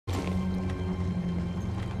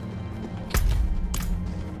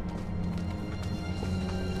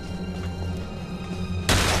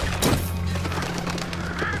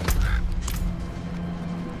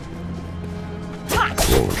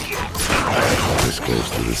close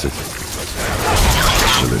to the city.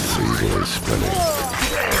 Lilith's evil is spreading.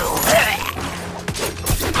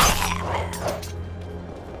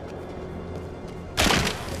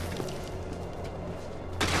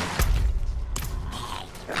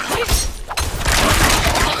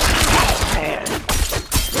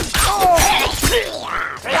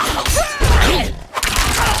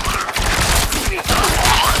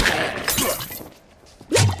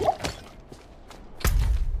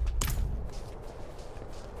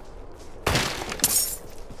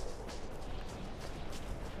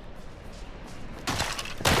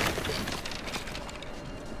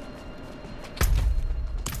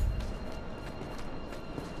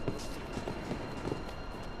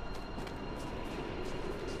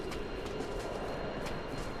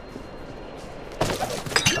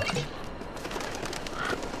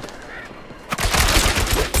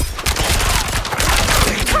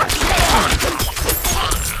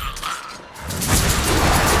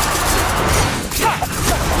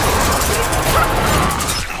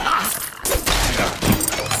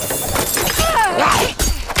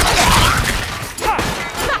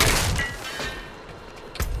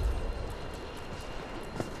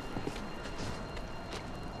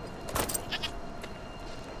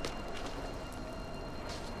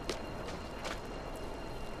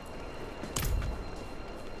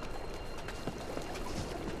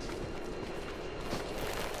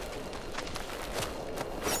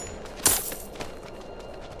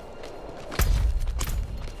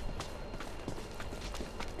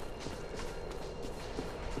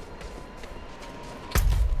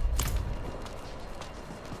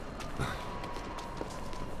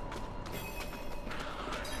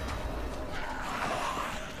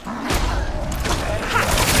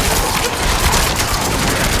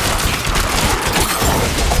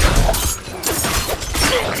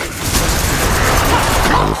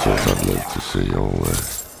 I'd love to see all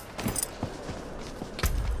this.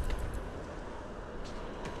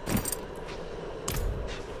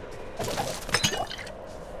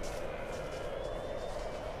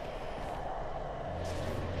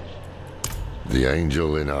 The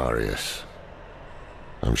Angel in Arius.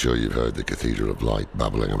 I'm sure you've heard the Cathedral of Light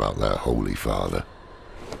babbling about their Holy Father.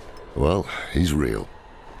 Well, he's real.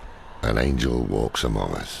 An angel walks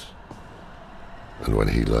among us. And when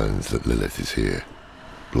he learns that Lilith is here,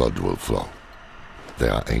 blood will flow. They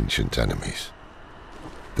are ancient enemies.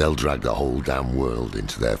 They'll drag the whole damn world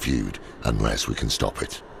into their feud unless we can stop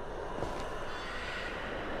it.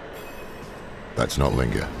 Let's not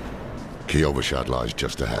linger. Key Overshad lies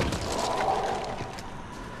just ahead.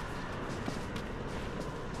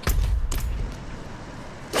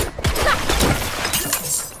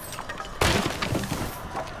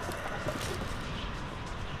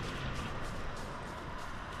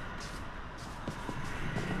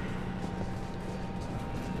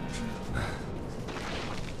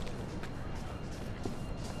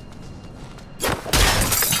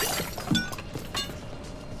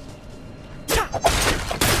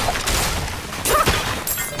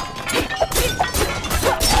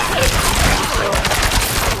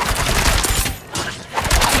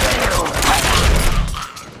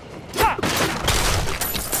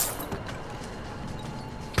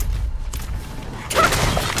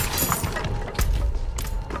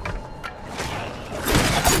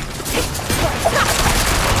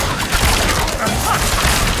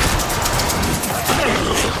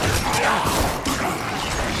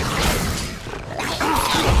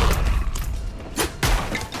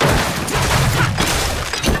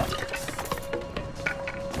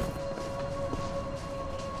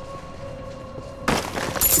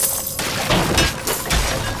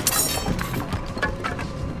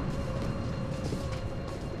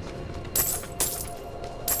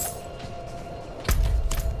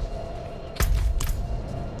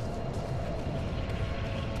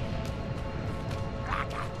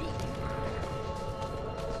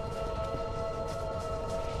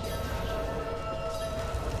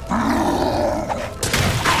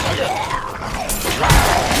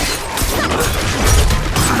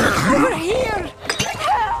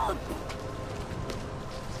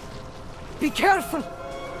 Careful!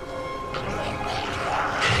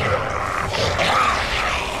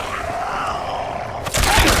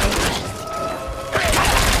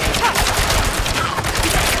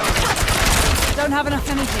 Don't have enough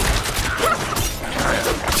energy.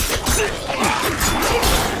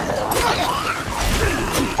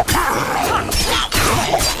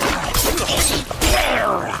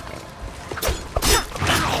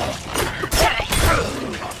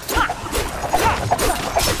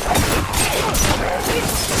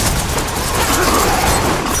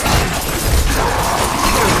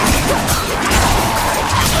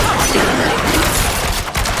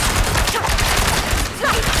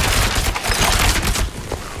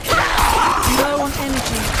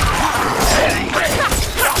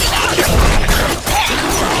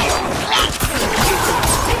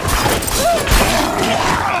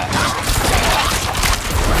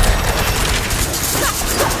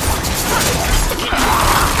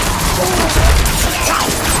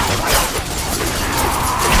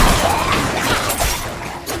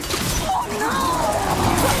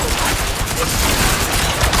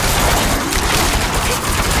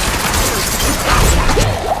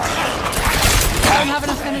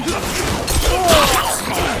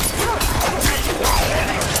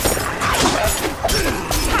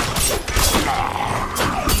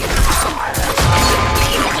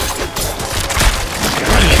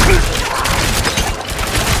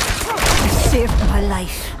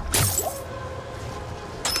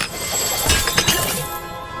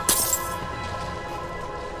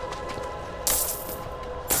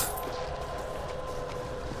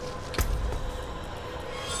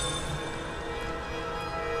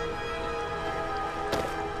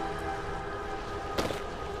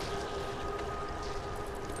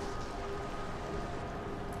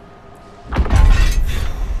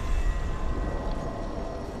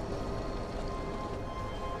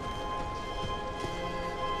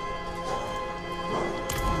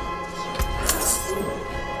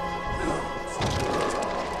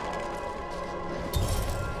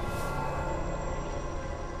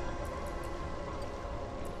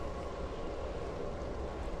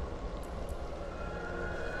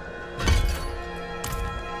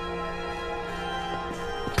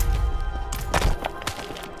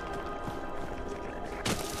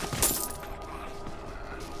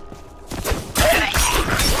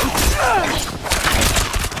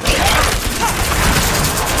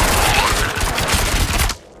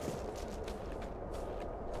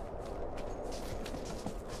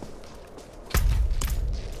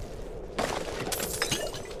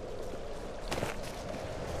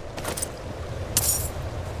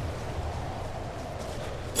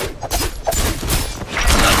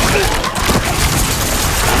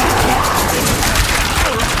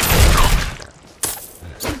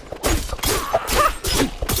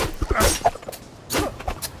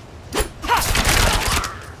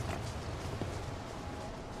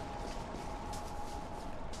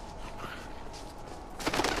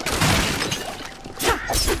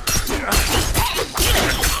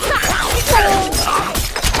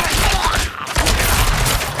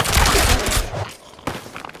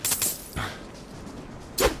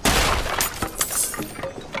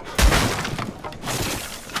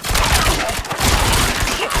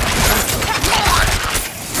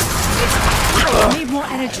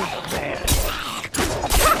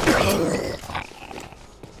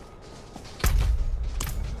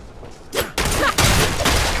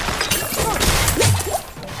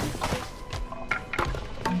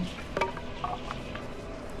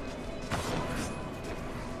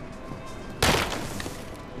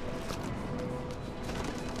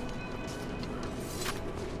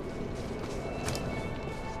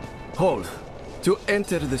 Hold. To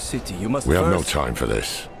enter the city, you must We have no first... time for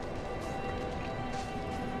this.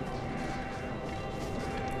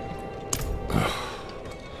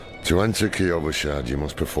 To enter Kyovashad, you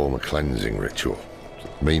must perform a cleansing ritual.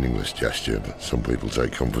 Meaningless gesture, but some people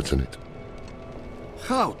take comfort in it.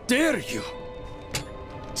 How dare you!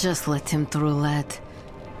 Just let him through, lad.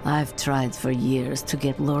 I've tried for years to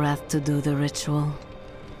get Lorath to do the ritual.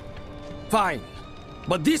 Fine,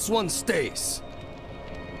 but this one stays.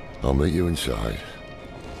 I'll meet you inside.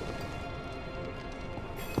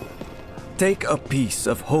 Take a piece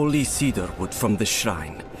of holy cedar wood from the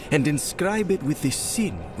shrine and inscribe it with the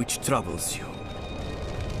sin which troubles you.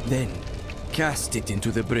 Then, cast it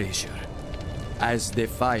into the brazier. As the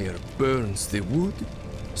fire burns the wood,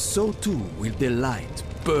 so too will the light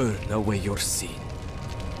burn away your sin.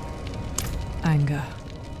 Anger.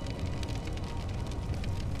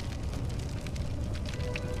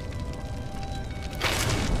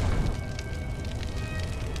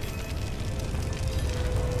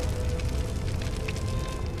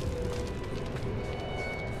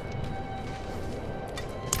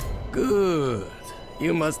 Good.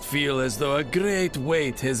 You must feel as though a great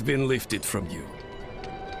weight has been lifted from you.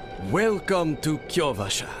 Welcome to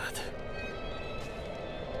Kyovashad.